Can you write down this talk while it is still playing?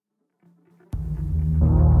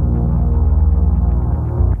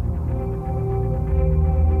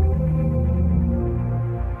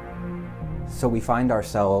So we find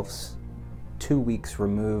ourselves 2 weeks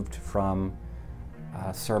removed from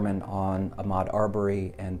a sermon on Ahmaud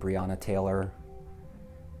Arbery and Breonna Taylor.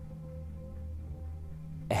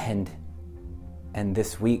 And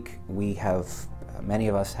this week many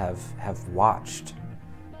of us have watched.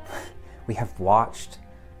 We have watched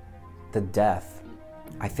the death.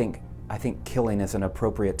 I think killing is an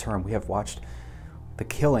appropriate term. We have watched the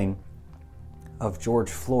killing of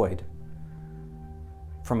George Floyd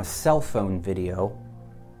from a cell phone video.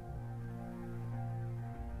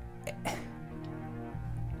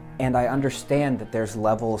 And I understand that there's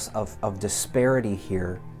levels of disparity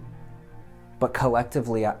here, but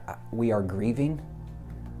collectively we are grieving,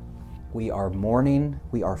 we are mourning,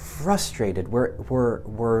 we are frustrated,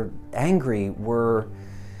 we're angry, we're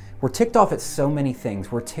ticked off at so many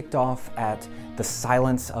things. We're ticked off at the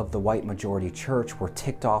silence of the white majority church. We're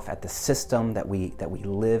ticked off at the system that we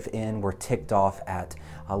live in. We're ticked off at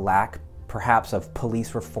a lack, perhaps, of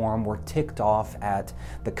police reform. We're ticked off at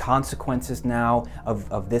the consequences now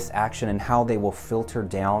of this action and how they will filter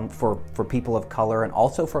down for people of color and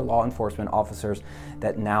also for law enforcement officers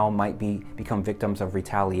that now might become victims of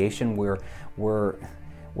retaliation. We're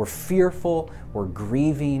fearful, we're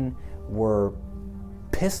grieving, we're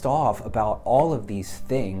pissed off about all of these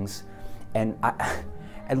things, and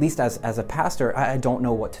at least as a pastor, I don't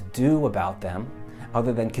know what to do about them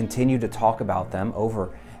other than continue to talk about them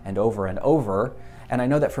over and over and over. And I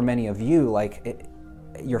know that for many of you,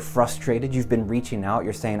 you're frustrated, you've been reaching out,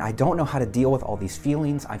 you're saying, I don't know how to deal with all these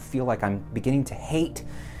feelings. I feel like I'm beginning to hate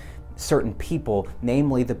certain people,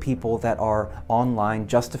 namely the people that are online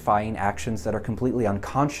justifying actions that are completely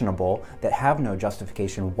unconscionable, that have no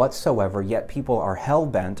justification whatsoever, yet people are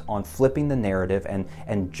hell-bent on flipping the narrative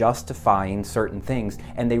and justifying certain things,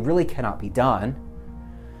 and they really cannot be done.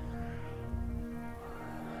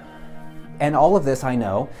 And all of this, I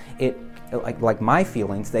know, like my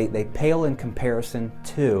feelings, they pale in comparison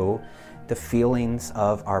to the feelings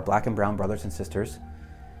of our black and brown brothers and sisters,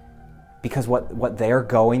 because what they're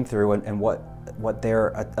going through and what they're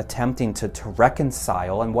attempting to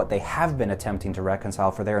reconcile, and what they have been attempting to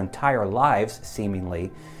reconcile for their entire lives,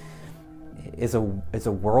 seemingly, is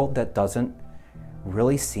a world that doesn't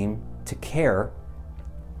really seem to care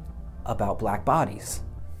about black bodies.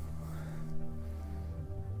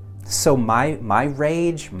 So my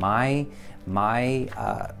rage, my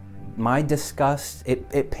disgust,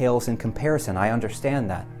 it pales in comparison. I understand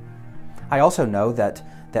that. I also know that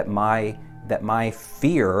my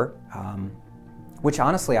fear, which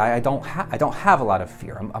honestly I don't have a lot of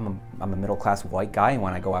fear. I'm a middle class white guy, and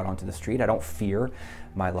when I go out onto the street, I don't fear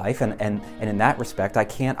my life. And in that respect, I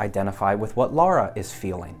can't identify with what Laura is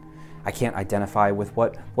feeling. I can't identify with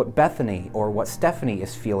what Bethany or what Stephanie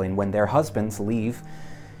is feeling when their husbands leave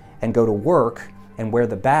and go to work and wear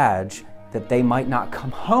the badge that they might not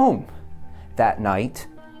come home that night.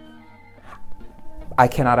 I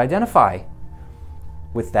cannot identify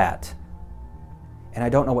with that, and I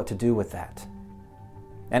don't know what to do with that.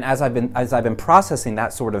 And as I've been processing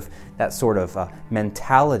that sort of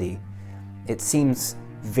mentality, it seems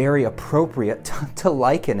very appropriate to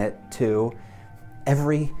liken it to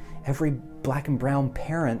every black and brown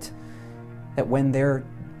parent, that when their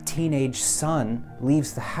teenage son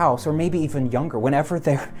leaves the house, or maybe even younger, whenever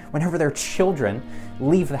their children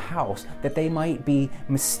leave the house, that they might be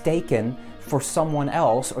mistaken for someone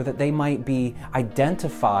else, or that they might be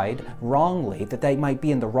identified wrongly, that they might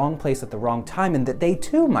be in the wrong place at the wrong time, and that they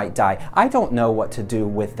too might die. I don't know what to do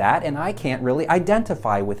with that, and I can't really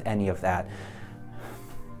identify with any of that.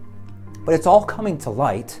 But it's all coming to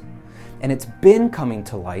light, and it's been coming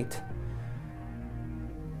to light.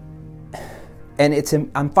 And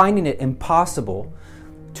I'm finding it impossible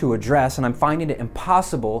to address, and I'm finding it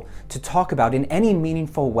impossible to talk about in any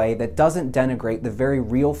meaningful way that doesn't denigrate the very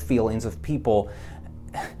real feelings of people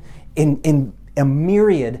in a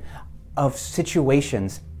myriad of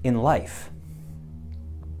situations in life.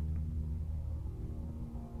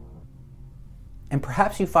 And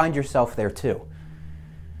perhaps you find yourself there too.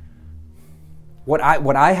 What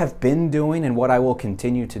I have been doing and what I will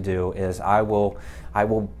continue to do is I will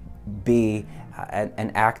be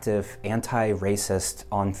an active anti-racist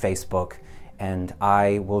on Facebook, and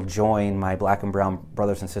I will join my black and brown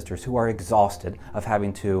brothers and sisters who are exhausted of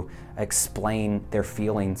having to explain their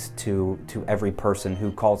feelings to every person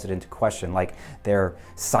who calls it into question, like their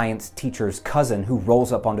science teacher's cousin who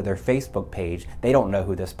rolls up onto their Facebook page. They don't know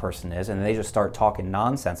who this person is, and they just start talking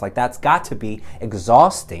nonsense. Like, that's got to be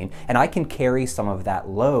exhausting, and I can carry some of that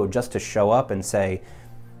load just to show up and say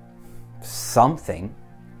something.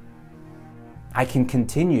 I can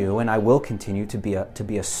continue, and I will continue to be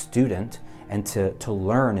a student and to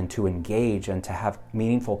learn and to engage and to have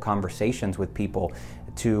meaningful conversations with people,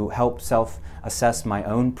 to help self-assess my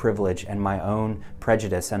own privilege and my own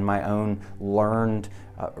prejudice and my own learned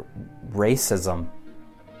racism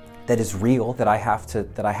that is real, that I have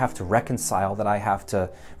to reconcile, that I have to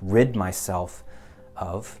rid myself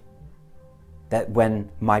of. That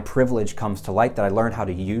when my privilege comes to light, that I learn how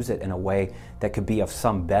to use it in a way that could be of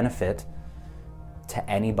some benefit to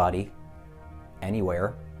anybody,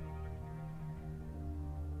 anywhere.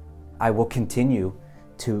 I will continue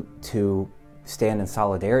to stand in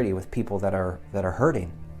solidarity with people that are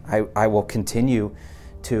hurting. I will continue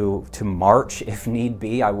to march if need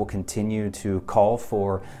be. I will continue to call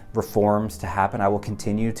for reforms to happen. I will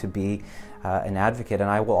continue to be an advocate, and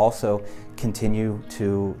I will also continue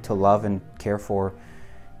to love and care for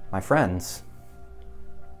my friends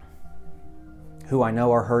who I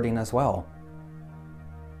know are hurting as well.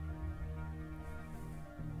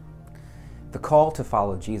 The call to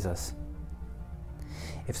follow Jesus.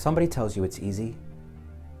 If somebody tells you it's easy,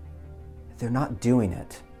 they're not doing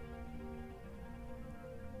it.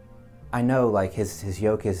 I know, like, his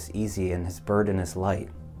yoke is easy and his burden is light.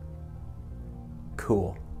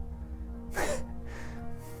 Cool.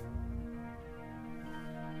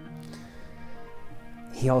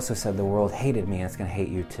 He also said the world hated me and it's going to hate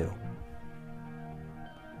you too.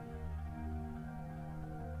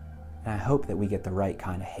 And I hope that we get the right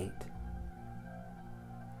kind of hate.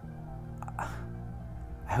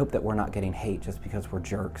 I hope that we're not getting hate just because we're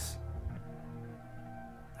jerks.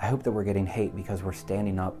 I hope that we're getting hate because we're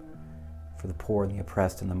standing up for the poor and the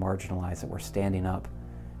oppressed and the marginalized, that we're standing up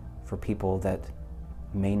for people that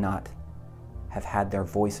may not have had their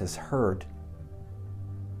voices heard.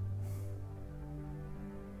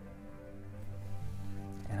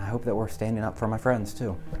 And I hope that we're standing up for my friends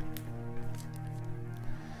too.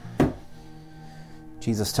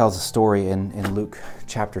 Jesus tells a story in Luke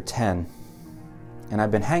chapter 10. And I've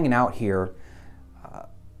been hanging out here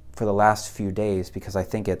for the last few days because I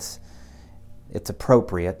think it's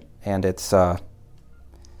appropriate and it's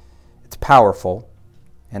powerful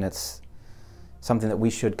and it's something that we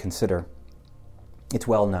should consider. It's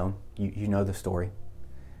well known. You know the story.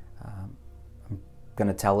 I'm going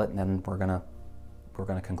to tell it and then we're going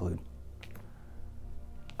to conclude.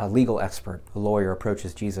 A legal expert, a lawyer,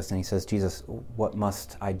 approaches Jesus and he says, "Jesus, what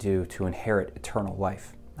must I do to inherit eternal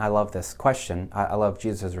life?" I love this question. I love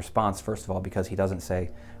Jesus' response, first of all, because he doesn't say,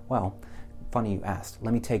 well, funny you asked.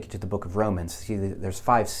 Let me take you to the book of Romans. See, there's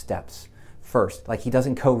 5 steps. First, like, he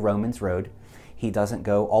doesn't go Romans road. He doesn't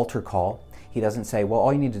go altar call. He doesn't say, well,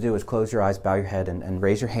 all you need to do is close your eyes, bow your head, and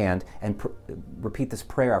raise your hand and repeat this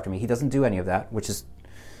prayer after me. He doesn't do any of that, which is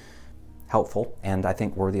helpful and I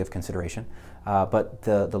think worthy of consideration. But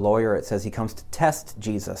the lawyer, it says he comes to test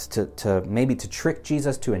Jesus, to maybe to trick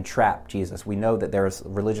Jesus, to entrap Jesus. We know that there's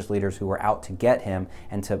religious leaders who were out to get him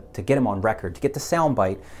and to get him on record, to get the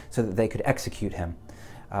soundbite so that they could execute him,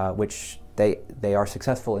 which they are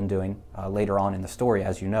successful in doing later on in the story,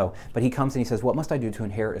 as you know. But he comes and he says, what must I do to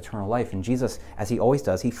inherit eternal life? And Jesus, as he always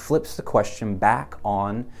does, he flips the question back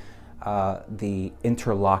on the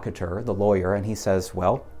interlocutor, the lawyer, and he says,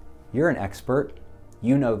 well, you're an expert.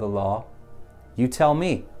 You know the law. You tell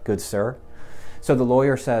me, good sir. So the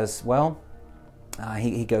lawyer says, well,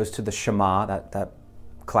 he goes to the Shema, that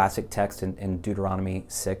classic text in Deuteronomy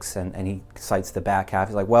 6, and he cites the back half.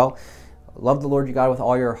 He's like, well, love the Lord your God with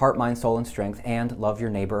all your heart, mind, soul, and strength, and love your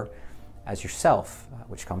neighbor as yourself,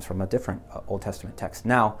 which comes from a different Old Testament text.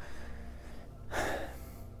 Now,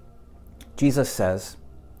 Jesus says,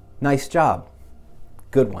 nice job.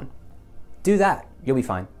 Good one. Do that. You'll be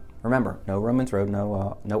fine. Remember, no Romans road,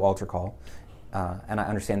 no altar call. And I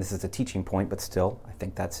understand this is a teaching point, but still, I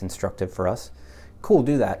think that's instructive for us. Cool,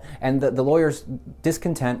 do that. And the lawyer's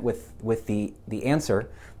discontent with the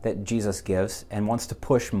answer that Jesus gives and wants to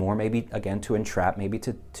push more, maybe, again, to entrap, maybe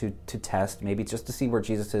to test, maybe just to see where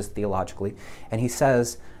Jesus is theologically. And he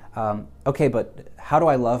says, okay, but how do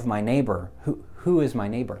I love my neighbor? Who is my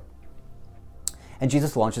neighbor? And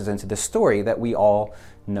Jesus launches into this story that we all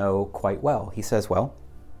know quite well. He says, well,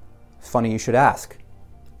 it's funny you should ask.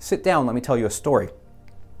 Sit down, let me tell you a story.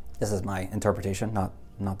 This is my interpretation, not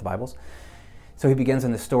the Bible's. So he begins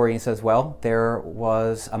in this story and he says, well, there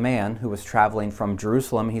was a man who was traveling from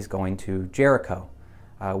Jerusalem. He's going to Jericho.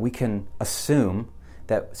 We can assume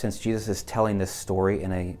that since Jesus is telling this story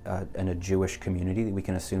in a Jewish community, we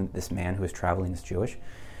can assume this man who is traveling is Jewish.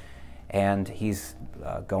 And he's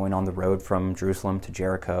going on the road from Jerusalem to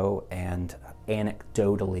Jericho, and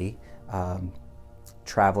anecdotally,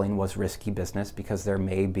 traveling was risky business because there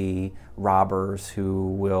may be robbers who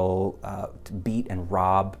will beat and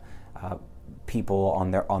rob people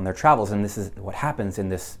on their travels. And this is what happens in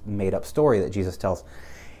this made-up story that Jesus tells.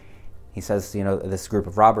 He says, this group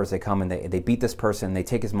of robbers, they come and they beat this person, they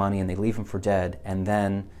take his money, and they leave him for dead. And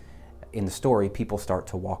then in the story, people start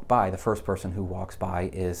to walk by. The first person who walks by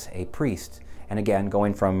is a priest. And again,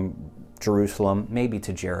 going from Jerusalem, maybe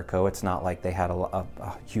to Jericho, it's not like they had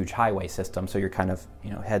a huge highway system, so you're kind of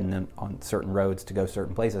heading on certain roads to go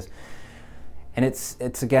certain places. And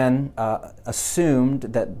it's again assumed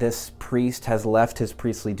that this priest has left his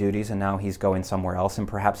priestly duties and now he's going somewhere else, and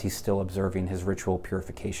perhaps he's still observing his ritual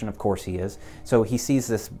purification. Of course he is. So he sees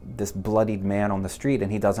this bloodied man on the street and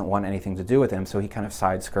he doesn't want anything to do with him, so he kind of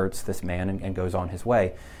side skirts this man and goes on his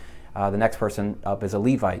way. The next person up is a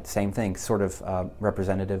Levite, same thing, sort of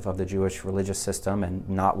representative of the Jewish religious system and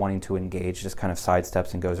not wanting to engage, just kind of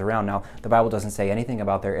sidesteps and goes around. Now, the Bible doesn't say anything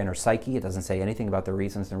about their inner psyche. It doesn't say anything about the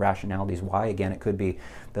reasons and rationalities why. Again, it could be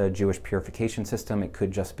the Jewish purification system. It could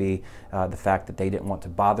just be the fact that they didn't want to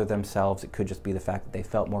bother themselves. It could just be the fact that they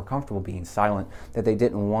felt more comfortable being silent, that they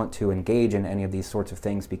didn't want to engage in any of these sorts of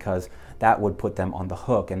things because that would put them on the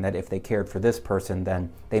hook, and that if they cared for this person, then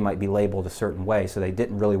they might be labeled a certain way, so they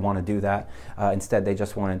didn't really want to do that. Instead, they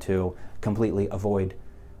just wanted to completely avoid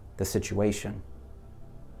the situation.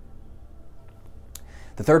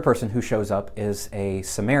 The third person who shows up is a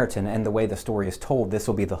Samaritan, and the way the story is told, this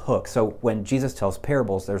will be the hook. So when Jesus tells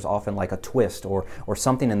parables, there's often like a twist or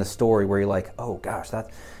something in the story where you're like, oh gosh,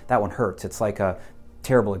 that one hurts. It's like a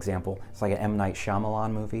terrible example. It's like an M. Night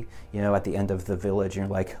Shyamalan movie, at the end of The Village, and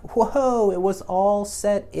you're like, whoa, it was all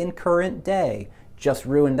set in current day. Just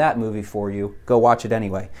ruined that movie for you. Go watch it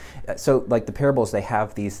anyway. So like the parables, they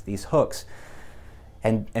have these hooks.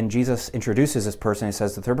 And Jesus introduces this person. He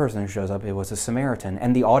says the third person who shows up, it was a Samaritan.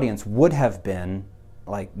 And the audience would have been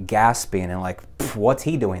like gasping and like, what's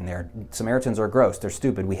he doing there? Samaritans are gross. They're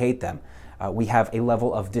stupid. We hate them. We have a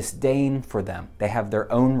level of disdain for them. They have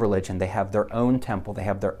their own religion. They have their own temple. They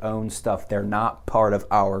have their own stuff. They're not part of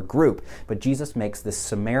our group. But Jesus makes this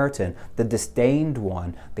Samaritan, the disdained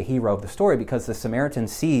one, the hero of the story, because the Samaritan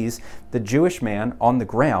sees the Jewish man on the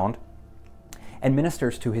ground and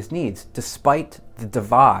ministers to his needs. Despite the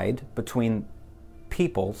divide between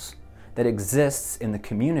peoples that exists in the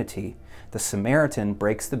community, the Samaritan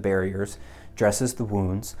breaks the barriers, dresses the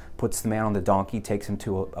wounds, puts the man on the donkey, takes him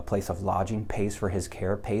to a place of lodging, pays for his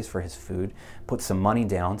care, pays for his food, puts some money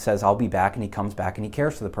down, says, I'll be back, and he comes back and he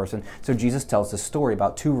cares for the person. So Jesus tells this story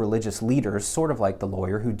about two religious leaders, sort of like the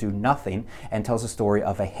lawyer, who do nothing, and tells a story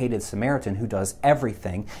of a hated Samaritan who does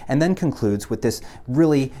everything, and then concludes with this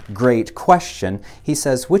really great question. He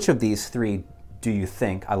says, which of these three do you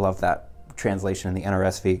think, I love that translation in the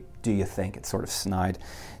NRSV, do you think? It's sort of snide.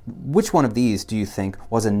 Which one of these do you think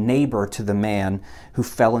was a neighbor to the man who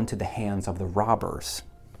fell into the hands of the robbers?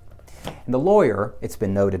 And the lawyer, it's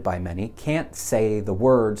been noted by many, can't say the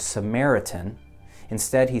word Samaritan.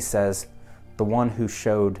 Instead, he says, the one who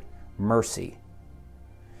showed mercy.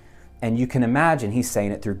 And you can imagine he's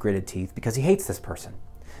saying it through gritted teeth because he hates this person.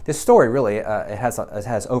 This story really, it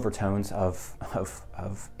has overtones of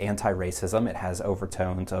anti-racism. It has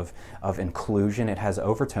overtones of inclusion. It has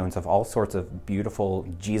overtones of all sorts of beautiful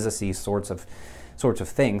Jesus-y sorts of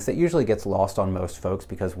things that usually gets lost on most folks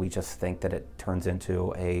because we just think that it turns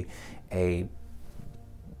into a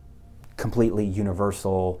completely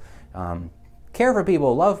universal care for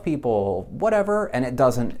people, love people, whatever, and it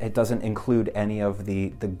doesn't include any of the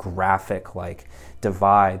graphic like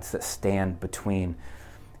divides that stand between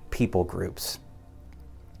people groups.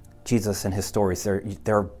 Jesus and his stories,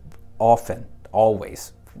 they're often,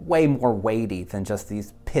 always, way more weighty than just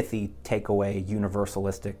these pithy takeaway,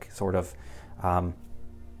 universalistic sort of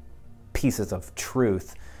pieces of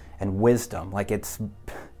truth and wisdom. Like it's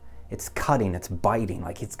cutting, it's biting,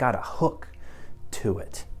 like it's got a hook to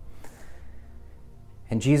it.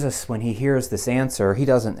 And Jesus, when he hears this answer, he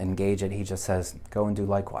doesn't engage it, he just says, go and do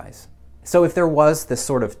likewise. So if there was this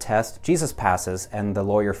sort of test, Jesus passes and the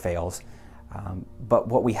lawyer fails. But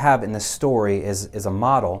what we have in this story is a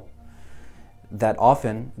model that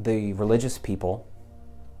often the religious people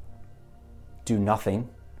do nothing,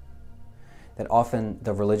 that often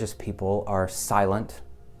the religious people are silent,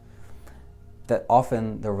 that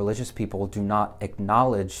often the religious people do not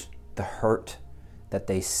acknowledge the hurt that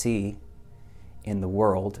they see in the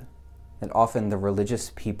world, that often the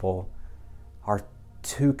religious people are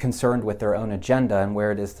too concerned with their own agenda and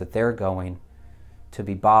where it is that they're going to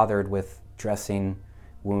be bothered with dressing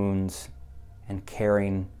wounds and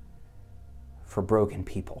caring for broken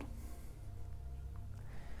people.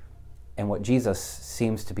 And what Jesus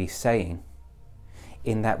seems to be saying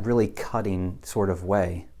in that really cutting sort of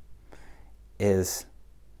way is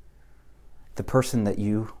the person that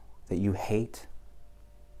you that you hate.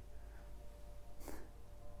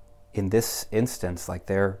 In this instance, like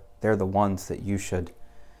they're the ones that you should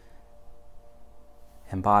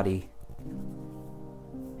embody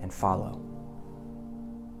and follow.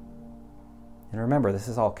 And remember, this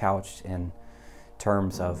is all couched in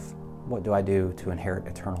terms of what do I do to inherit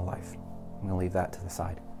eternal life? I'm going to leave that to the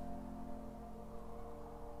side.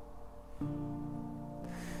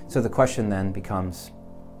 So the question then becomes,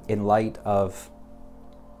 in light of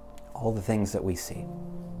all the things that we see,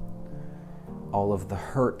 all of the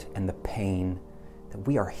hurt and the pain that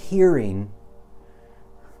we are hearing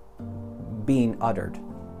being uttered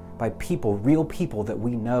by people, real people that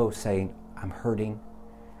we know saying, I'm hurting,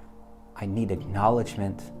 I need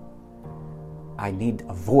acknowledgement, I need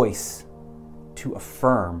a voice to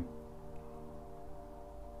affirm.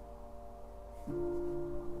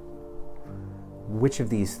 Which of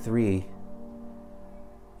these three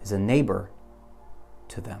is a neighbor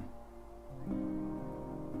to them?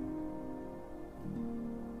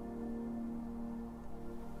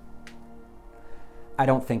 I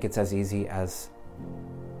don't think it's as easy as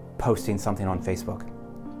posting something on Facebook.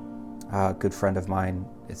 A good friend of mine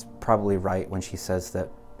is probably right when she says that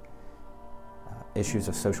issues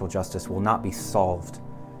of social justice will not be solved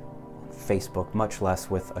on Facebook, much less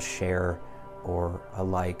with a share or a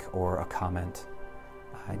like or a comment.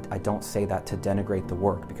 I don't say that to denigrate the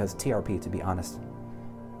work, because TRP, to be honest,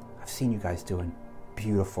 I've seen you guys doing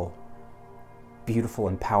beautiful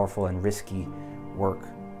and powerful and risky work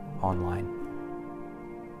online.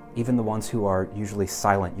 Even the ones who are usually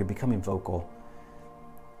silent, you're becoming vocal.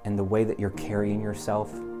 And the way that you're carrying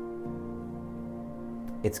yourself,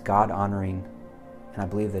 it's God-honoring, and I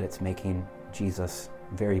believe that it's making Jesus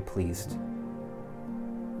very pleased.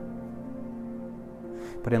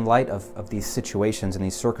 But in light of these situations and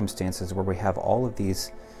these circumstances where we have all of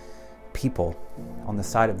these people on the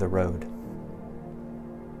side of the road,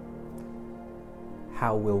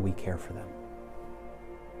 how will we care for them?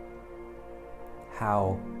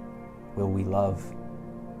 How will we love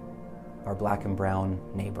our black and brown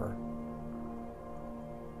neighbor?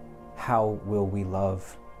 How will we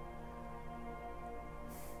love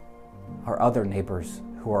our other neighbors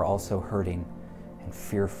who are also hurting and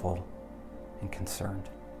fearful and concerned?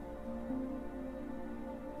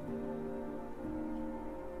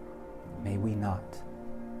 May we not,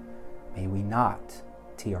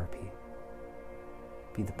 TRP,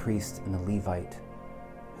 be the priest and the Levite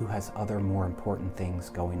who has other more important things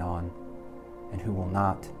going on and who will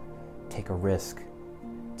not take a risk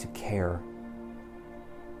to care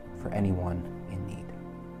for anyone